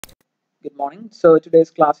Good morning. So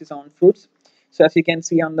today's class is on fruits. So as you can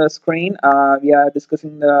see on the screen, we are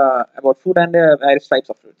discussing about fruit and various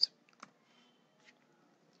types of fruits.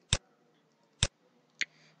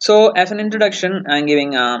 So as an introduction, I'm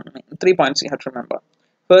giving 3 points you have to remember.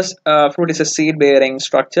 First, fruit is a seed-bearing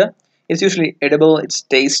structure. It's usually edible, it's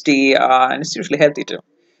tasty, and it's usually healthy too.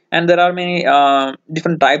 And there are many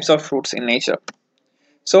different types of fruits in nature.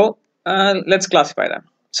 So let's classify them.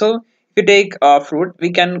 So if you take fruit,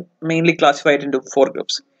 we can mainly classify it into four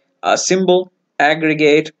groups: simple,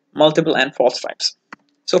 aggregate, multiple, and false types.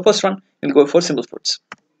 So first one, we'll go for simple fruits.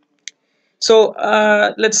 So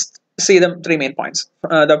let's see the three main points.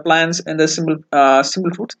 The plants in the simple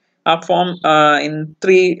fruits are formed in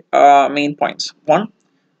three main points.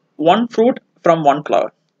 One fruit from one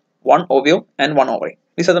flower, one ovule, and one ovary.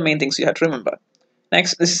 These are the main things you have to remember.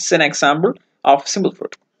 Next, this is an example of simple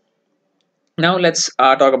fruit. Now let's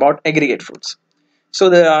talk about aggregate fruits. So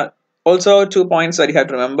there are also 2 points that you have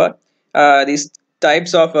to remember. These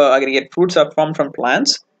types of aggregate fruits are formed from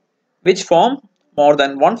plants which form more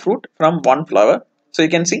than one fruit from one flower. So you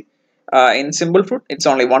can see in simple fruit it's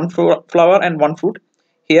only one flower and one fruit.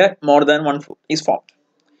 Here more than one fruit is formed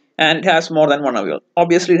and it has more than one ovule.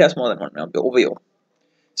 Obviously it has more than one ovule.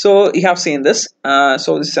 So you have seen this.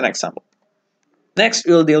 So this is an example. Next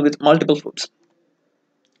we will deal with multiple fruits.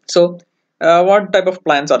 So what type of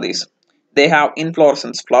plants are these? They have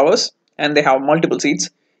inflorescence flowers and they have multiple seeds,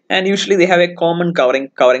 and usually they have a common covering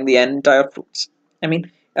the entire fruits. I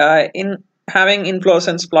mean, in having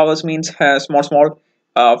inflorescence flowers means small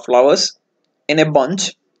flowers in a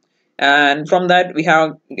bunch, and from that we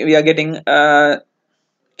are getting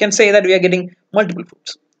can say that we are getting multiple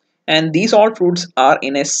fruits, and these all fruits are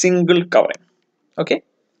in a single covering. Okay,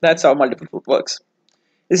 that's how multiple fruit works.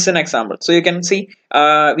 This is an example. So you can see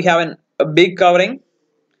we have a big covering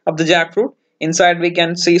of the jackfruit. Inside we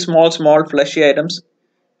can see small fleshy items.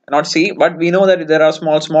 Not see, but we know that there are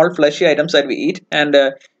small fleshy items that we eat, and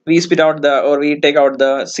we spit out we take out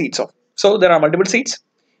the seeds of. So there are multiple seeds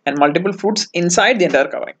and multiple fruits inside the entire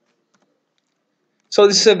covering. So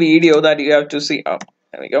this is a video that you have to see. Oh,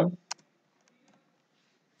 there we go.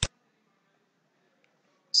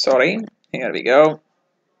 Sorry, here we go.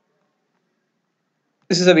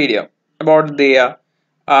 This is a video about the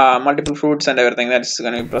multiple fruits and everything that's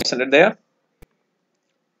going to be presented there.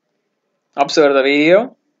 Observe the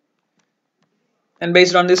video, and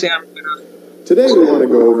based on this, Today we want to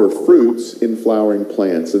go over fruits in flowering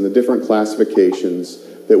plants and the different classifications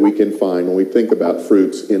that we can find when we think about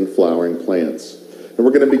fruits in flowering plants. And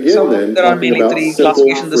we're going to begin then there are talking mainly about three simple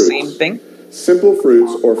classifications, the same fruits. thing. Simple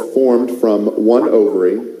fruits are formed from one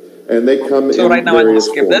ovary, and they come So in right now I'm going to various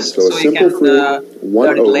skip forms. this, So a so you simple can fruit, one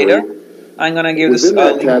learn it ovary. later. I'm going to give this Within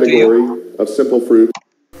that link to category you. of simple fruit.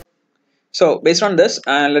 So based on this,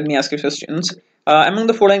 let me ask you questions. Among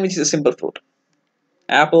the following, which is a simple fruit?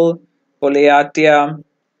 Apple, Oleatia,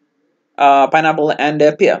 pineapple, and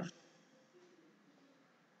pear.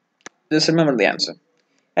 Just remember the answer.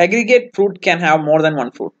 Aggregate fruit can have more than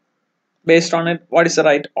one fruit. Based on it, what is the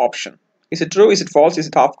right option? Is it true? Is it false? Is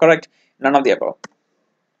it half correct? None of the above.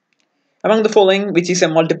 Among the following, which is a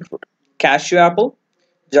multiple fruit? Cashew apple,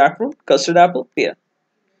 jackfruit, custard apple, pear.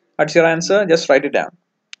 What's your answer? Just write it down.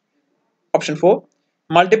 Option 4.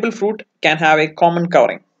 Multiple fruit can have a common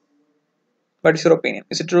covering. What is your opinion?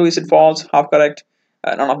 Is it true? Is it false? Half correct?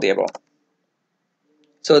 None of the above.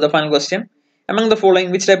 So the final question. Among the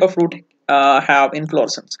following, which type of fruit have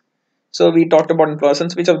inflorescence? So we talked about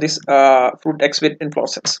inflorescence. Which of these fruit exhibit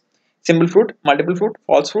inflorescence? Simple fruit, multiple fruit,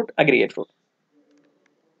 false fruit, aggregate fruit.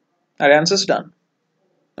 Our answers done.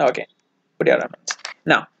 Okay. Put your comments.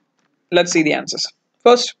 Now, let's see the answers.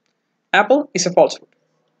 First, apple is a false fruit.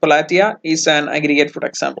 Palatia is an aggregate fruit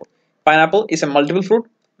example. Pineapple is a multiple fruit.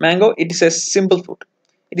 Mango, it is a simple fruit.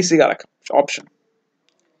 It is the correct option.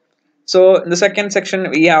 So in the second section,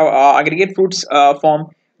 we have aggregate fruits form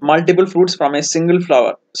multiple fruits from a single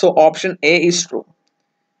flower. So option A is true.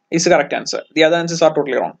 Is the correct answer. The other answers are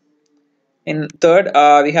totally wrong. In third,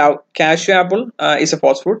 we have cashew apple is a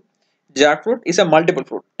false fruit. Jackfruit is a multiple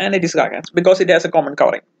fruit, and it is correct answer because it has a common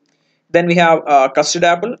covering. Then we have custard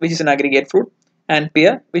apple, which is an aggregate fruit, and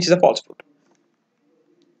pear, which is a false fruit.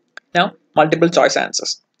 Now, multiple choice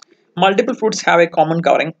answers. Multiple fruits have a common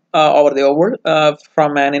covering over the ovule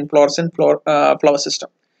from an inflorescent flower system.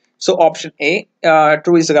 So option A,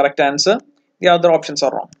 true, is the correct answer. The other options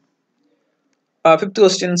are wrong. Fifth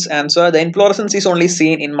question's answer, the inflorescence is only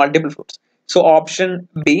seen in multiple fruits. So option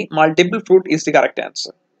B, multiple fruit, is the correct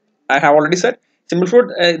answer. I have already said simple fruit,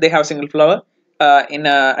 they have single flower. In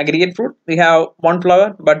aggregate fruit, we have one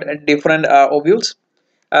flower but different ovules.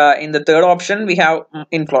 In the third option, we have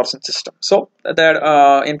inflorescence system. So the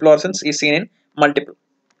third inflorescence is seen in multiple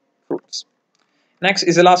fruits. Next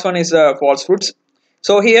is the last one is false fruits.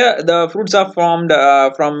 So here the fruits are formed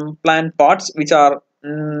from plant parts which are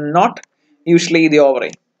not usually the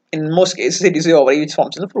ovary. In most cases, it is the ovary which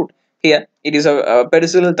forms in the fruit. Here, it is a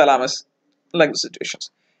pedicel thalamus, like the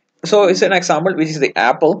situations. So it's an example which is the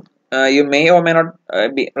apple. You may or may not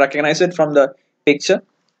recognize it from the picture.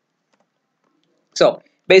 So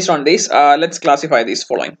based on this, let's classify these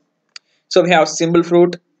following. So we have simple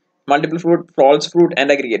fruit, multiple fruit, false fruit,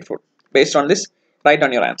 and aggregate fruit. Based on this, write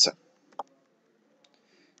down your answer.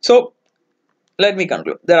 So let me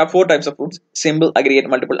conclude. There are four types of fruits: simple, aggregate,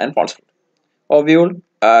 multiple, and false fruit. Ovule,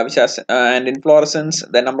 which has and inflorescence,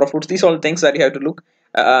 the number of fruits. These are all things that you have to look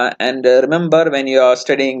and remember when you are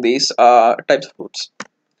studying these types of fruits.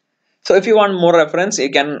 So if you want more reference, you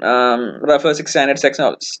can refer 6th standard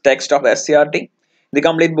text of SCRT, the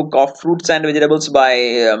complete book of fruits and vegetables by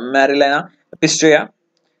Marilena Pistoia,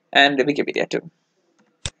 and Wikipedia too.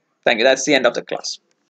 Thank you. That's the end of the class.